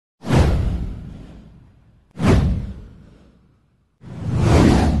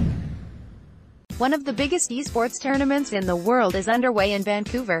One of the biggest esports tournaments in the world is underway in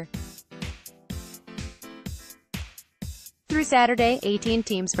Vancouver. Through Saturday, 18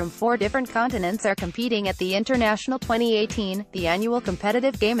 teams from 4 different continents are competing at the International 2018, the annual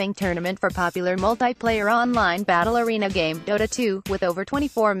competitive gaming tournament for popular multiplayer online battle arena game, Dota 2, with over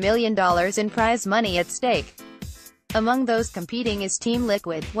 $24 million in prize money at stake. Among those competing is Team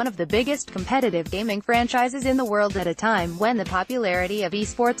Liquid, one of the biggest competitive gaming franchises in the world at a time when the popularity of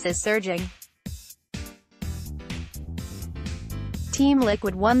esports is surging. Team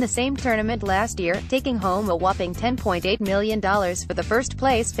Liquid won the same tournament last year, taking home a whopping $10.8 million for the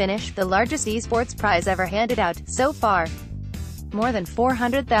first-place finish, the largest esports prize ever handed out, so far. More than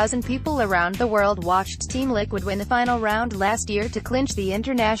 400,000 people around the world watched Team Liquid win the final round last year to clinch the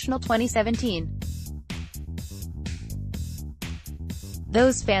International 2017.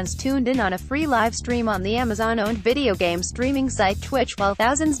 Those fans tuned in on a free live stream on the Amazon-owned video game streaming site Twitch, while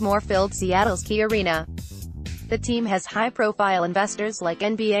thousands more filled Seattle's Key Arena. The team has high-profile investors like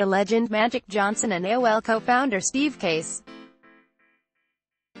NBA legend Magic Johnson and AOL co-founder Steve Case.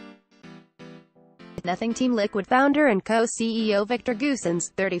 Nothing Team Liquid founder and co-CEO Victor Goossens,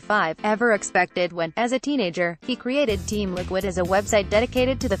 35, ever expected when, as a teenager, he created Team Liquid as a website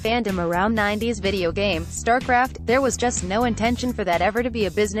dedicated to the fandom around 90s video game, StarCraft. There was just no intention for that ever to be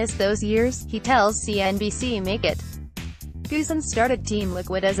a business those years, he tells CNBC Make It. Goossens started Team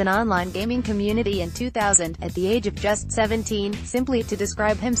Liquid as an online gaming community in 2000, at the age of just 17, simply to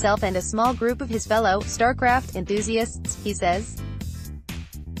describe himself and a small group of his fellow StarCraft enthusiasts, he says.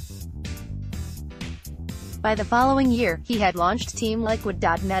 By the following year, he had launched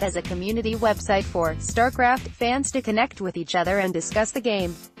TeamLiquid.net as a community website for StarCraft fans to connect with each other and discuss the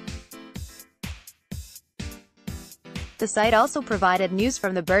game. The site also provided news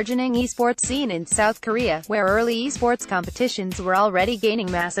from the burgeoning esports scene in South Korea, where early esports competitions were already gaining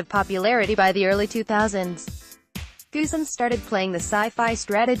massive popularity by the early 2000s. Goossens started playing the sci-fi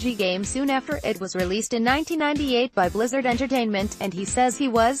strategy game soon after it was released in 1998 by Blizzard Entertainment, and he says he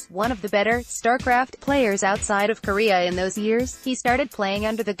was one of the better StarCraft players outside of Korea in those years. He started playing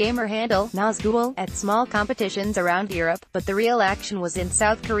under the gamer handle Nazgul at small competitions around Europe, but the real action was in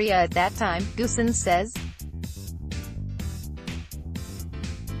South Korea at that time, Goossens says.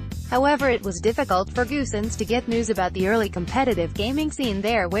 However, it was difficult for Goossens to get news about the early competitive gaming scene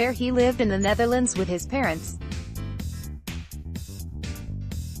there, where he lived in the Netherlands with his parents.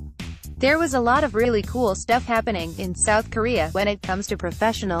 There was a lot of really cool stuff happening in South Korea when it comes to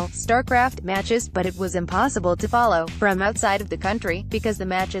professional StarCraft matches, but it was impossible to follow from outside of the country, because the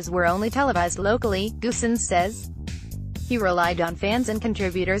matches were only televised locally, Goossens says. He relied on fans and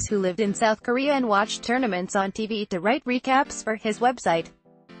contributors who lived in South Korea and watched tournaments on TV to write recaps for his website.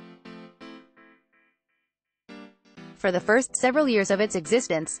 For the first several years of its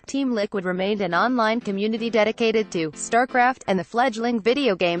existence, Team Liquid remained an online community dedicated to StarCraft and the fledgling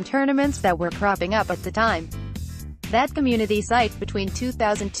video game tournaments that were cropping up at the time. That community site, between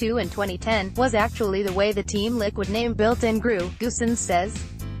 2002 and 2010, was actually the way the Team Liquid name built and grew, Goossens says.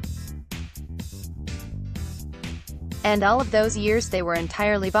 And all of those years they were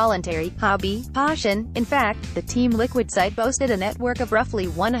entirely voluntary, hobby, passion. In fact, the Team Liquid site boasted a network of roughly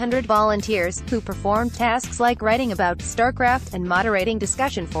 100 volunteers, who performed tasks like writing about StarCraft and moderating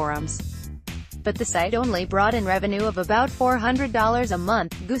discussion forums. But the site only brought in revenue of about $400 a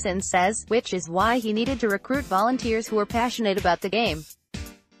month, Goossens says, which is why he needed to recruit volunteers who were passionate about the game.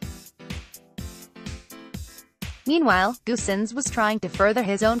 Meanwhile, Goossens was trying to further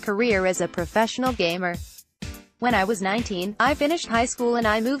his own career as a professional gamer. When I was 19, I finished high school and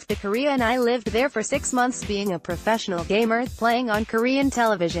I moved to Korea and I lived there for 6 months being a professional gamer, playing on Korean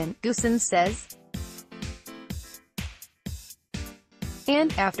television, Goossens says.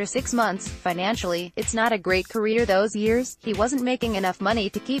 And, after 6 months, financially, it's not a great career those years. He wasn't making enough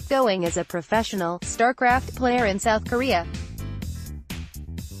money to keep going as a professional StarCraft player in South Korea.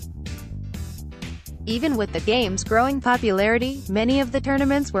 Even with the game's growing popularity, many of the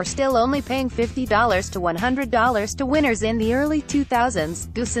tournaments were still only paying $50 to $100 to winners in the early 2000s,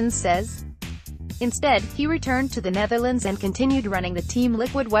 Goossens says. Instead, he returned to the Netherlands and continued running the Team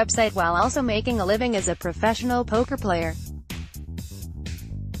Liquid website while also making a living as a professional poker player.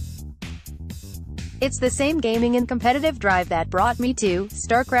 It's the same gaming and competitive drive that brought me to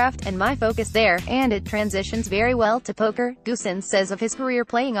StarCraft, and my focus there, and it transitions very well to poker, Goossens says of his career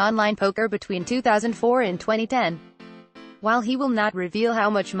playing online poker between 2004 and 2010. While he will not reveal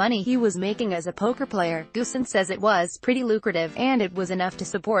how much money he was making as a poker player, Goossens says it was pretty lucrative, and it was enough to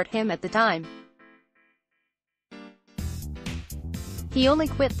support him at the time. He only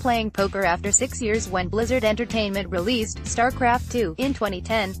quit playing poker after 6 years when Blizzard Entertainment released StarCraft II in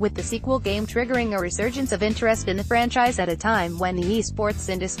 2010, with the sequel game triggering a resurgence of interest in the franchise at a time when the esports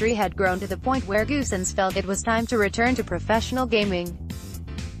industry had grown to the point where Goossens felt it was time to return to professional gaming.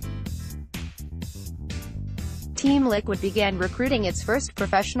 Team Liquid began recruiting its first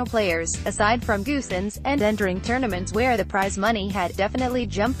professional players, aside from Goossens, and entering tournaments where the prize money had definitely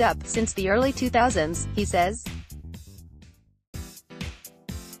jumped up since the early 2000s, he says.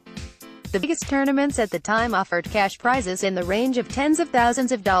 The biggest tournaments at the time offered cash prizes in the range of tens of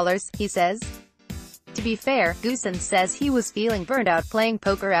thousands of dollars, he says. To be fair, Goossens says he was feeling burned out playing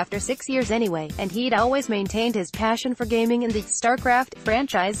poker after 6 years anyway, and he'd always maintained his passion for gaming in the StarCraft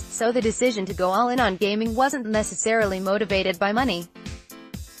franchise, so the decision to go all in on gaming wasn't necessarily motivated by money.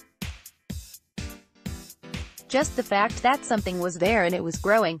 Just the fact that something was there and it was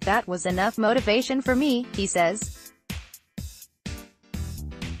growing, that was enough motivation for me, he says.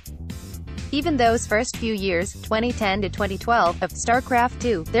 Even those first few years, 2010 to 2012, of StarCraft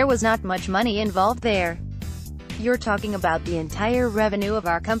II, there was not much money involved there. You're talking about the entire revenue of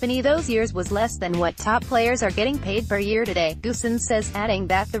our company those years was less than what top players are getting paid per year today, Goossens says, adding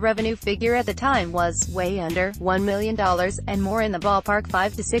that the revenue figure at the time was way under $1 million, and more in the ballpark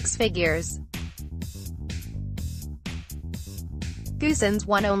 5 to 6 figures. Goossens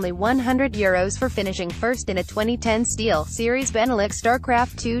won only €100 for finishing first in a 2010 Steel Series Benelux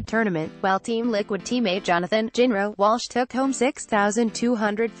StarCraft II tournament, while Team Liquid teammate Jonathan "Jinro" Walsh took home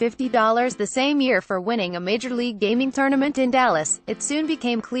 $6,250 the same year for winning a Major League Gaming tournament in Dallas. It soon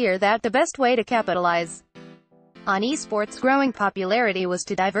became clear that the best way to capitalize on esports' growing popularity was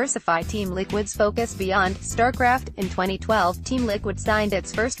to diversify Team Liquid's focus beyond StarCraft. In 2012, Team Liquid signed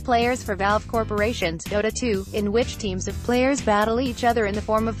its first players for Valve Corporation's Dota 2, in which teams of players battle each other in the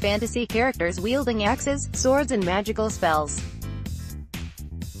form of fantasy characters wielding axes, swords and magical spells.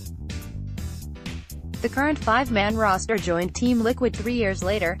 The current 5-man roster joined Team Liquid 3 years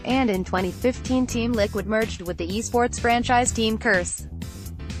later, and in 2015 Team Liquid merged with the esports franchise Team Curse.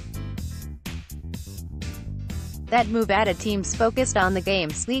 That move added teams focused on the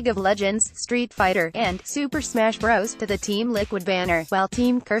games League of Legends, Street Fighter, and Super Smash Bros. To the Team Liquid banner, while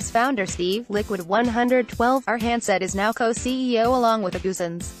Team Curse founder Steve Liquid 112 R. Handset is now co-CEO along with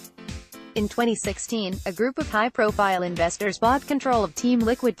Goossens. In 2016, a group of high-profile investors bought control of Team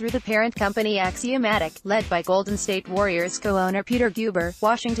Liquid through the parent company Axiomatic, led by Golden State Warriors co-owner Peter Guber,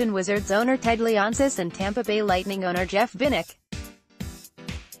 Washington Wizards owner Ted Leonsis and Tampa Bay Lightning owner Jeff Binnick.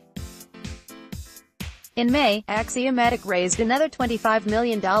 In May, Axiomatic raised another $25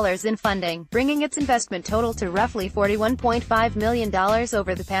 million in funding, bringing its investment total to roughly $41.5 million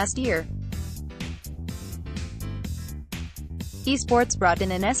over the past year. Esports brought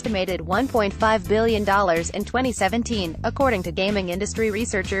in an estimated $1.5 billion in 2017, according to gaming industry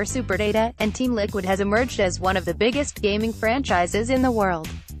researcher Superdata, and Team Liquid has emerged as one of the biggest gaming franchises in the world.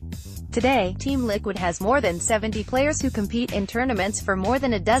 Today, Team Liquid has more than 70 players who compete in tournaments for more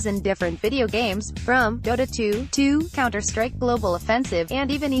than a dozen different video games, from Dota 2 to Counter-Strike Global Offensive,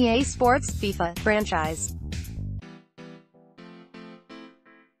 and even EA Sports' FIFA franchise.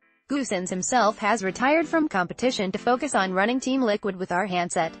 Goossens himself has retired from competition to focus on running Team Liquid with our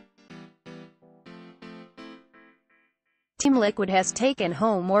handset. Team Liquid has taken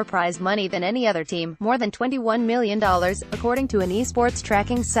home more prize money than any other team, more than $21 million, according to an esports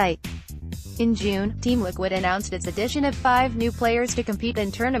tracking site. In June, Team Liquid announced its addition of 5 new players to compete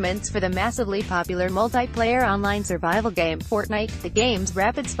in tournaments for the massively popular multiplayer online survival game, Fortnite. The game's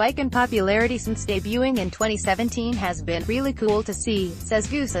rapid spike in popularity since debuting in 2017 has been really cool to see, says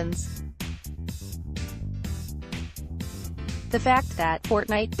Goossens. The fact that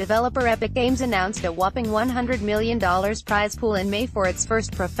Fortnite developer Epic Games announced a whopping $100 million prize pool in May for its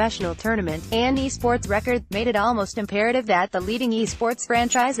first professional tournament, an esports record, made it almost imperative that the leading esports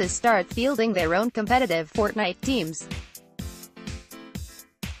franchises start fielding their own competitive Fortnite teams.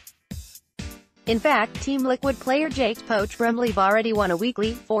 In fact, Team Liquid player Jake Poach Brumley already won a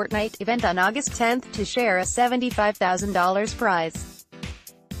weekly Fortnite event on August 10th to share a $75,000 prize.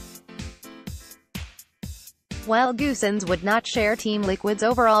 While Goossens would not share Team Liquid's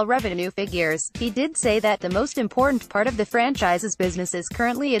overall revenue figures, he did say that the most important part of the franchise's business is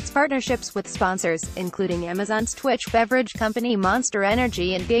currently its partnerships with sponsors, including Amazon's Twitch beverage company Monster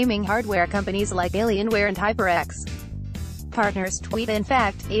Energy and gaming hardware companies like Alienware and HyperX. Partners tweet: in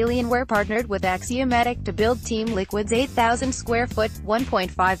fact, Alienware partnered with Axiomatic to build Team Liquid's 8,000-square-foot,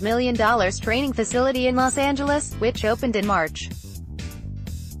 $1.5 million training facility in Los Angeles, which opened in March.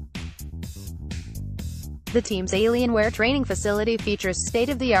 The team's Alienware training facility features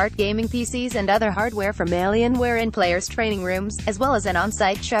state-of-the-art gaming PCs and other hardware from Alienware in players' training rooms, as well as an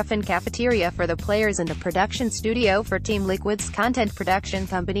on-site chef and cafeteria for the players and a production studio for Team Liquid's content production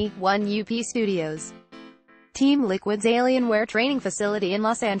company, 1UP Studios. Team Liquid's Alienware training facility in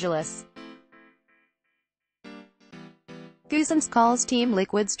Los Angeles. Goossens calls Team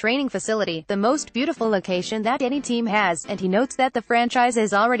Liquid's training facility the most beautiful location that any team has, and he notes that the franchise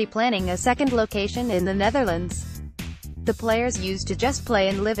is already planning a second location in the Netherlands. The players used to just play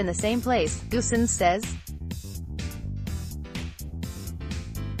and live in the same place, Goossens says.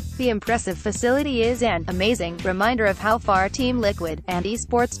 The impressive facility is an amazing reminder of how far Team Liquid, and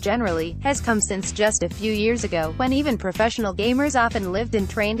esports generally, has come since just a few years ago, when even professional gamers often lived and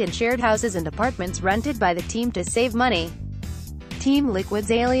trained in shared houses and apartments rented by the team to save money. Team Liquid's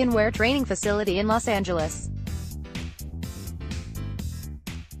Alienware training facility in Los Angeles.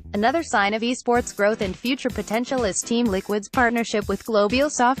 Another sign of esports growth and future potential is Team Liquid's partnership with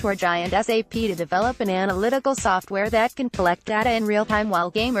global software giant SAP to develop an analytical software that can collect data in real time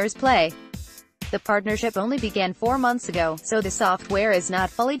while gamers play. The partnership only began 4 months ago, so the software is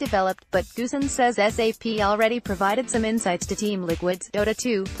not fully developed, but Goossens says SAP already provided some insights to Team Liquid's Dota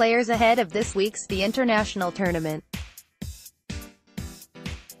 2 players ahead of this week's The International Tournament.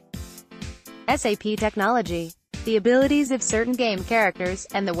 SAP technology. The abilities of certain game characters,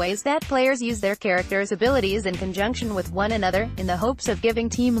 and the ways that players use their characters' abilities in conjunction with one another, in the hopes of giving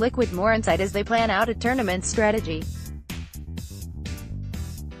Team Liquid more insight as they plan out a tournament strategy.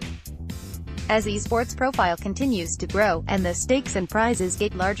 As esports profile continues to grow, and the stakes and prizes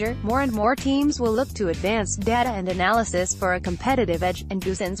get larger, more and more teams will look to advanced data and analysis for a competitive edge, and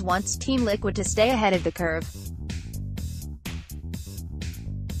Goossens wants Team Liquid to stay ahead of the curve.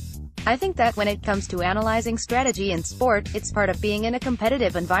 I think that when it comes to analyzing strategy in sport, it's part of being in a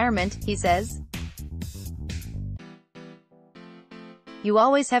competitive environment, he says. You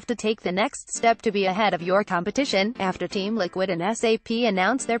always have to take the next step to be ahead of your competition. After Team Liquid and SAP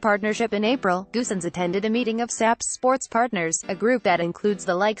announced their partnership in April, Goossens attended a meeting of SAP's sports partners, a group that includes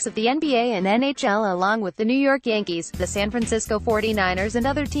the likes of the NBA and NHL along with the New York Yankees, the San Francisco 49ers and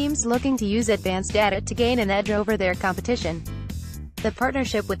other teams looking to use advanced data to gain an edge over their competition. The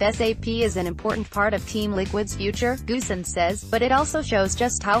partnership with SAP is an important part of Team Liquid's future, Goossens says, but it also shows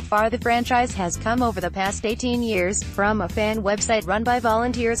just how far the franchise has come over the past 18 years, from a fan website run by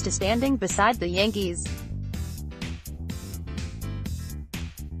volunteers to standing beside the Yankees.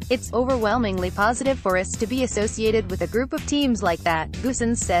 It's overwhelmingly positive for us to be associated with a group of teams like that,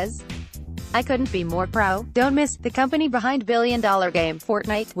 Goossens says. I couldn't be more proud. Don't miss, the company behind billion-dollar game,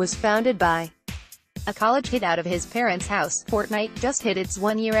 Fortnite, was founded by a college kid out of his parents' house. Fortnite just hit its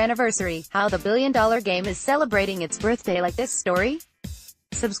 1-year anniversary. How the billion-dollar game is celebrating its birthday like this story?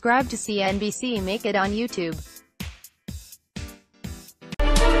 Subscribe to see NBC Make It on YouTube.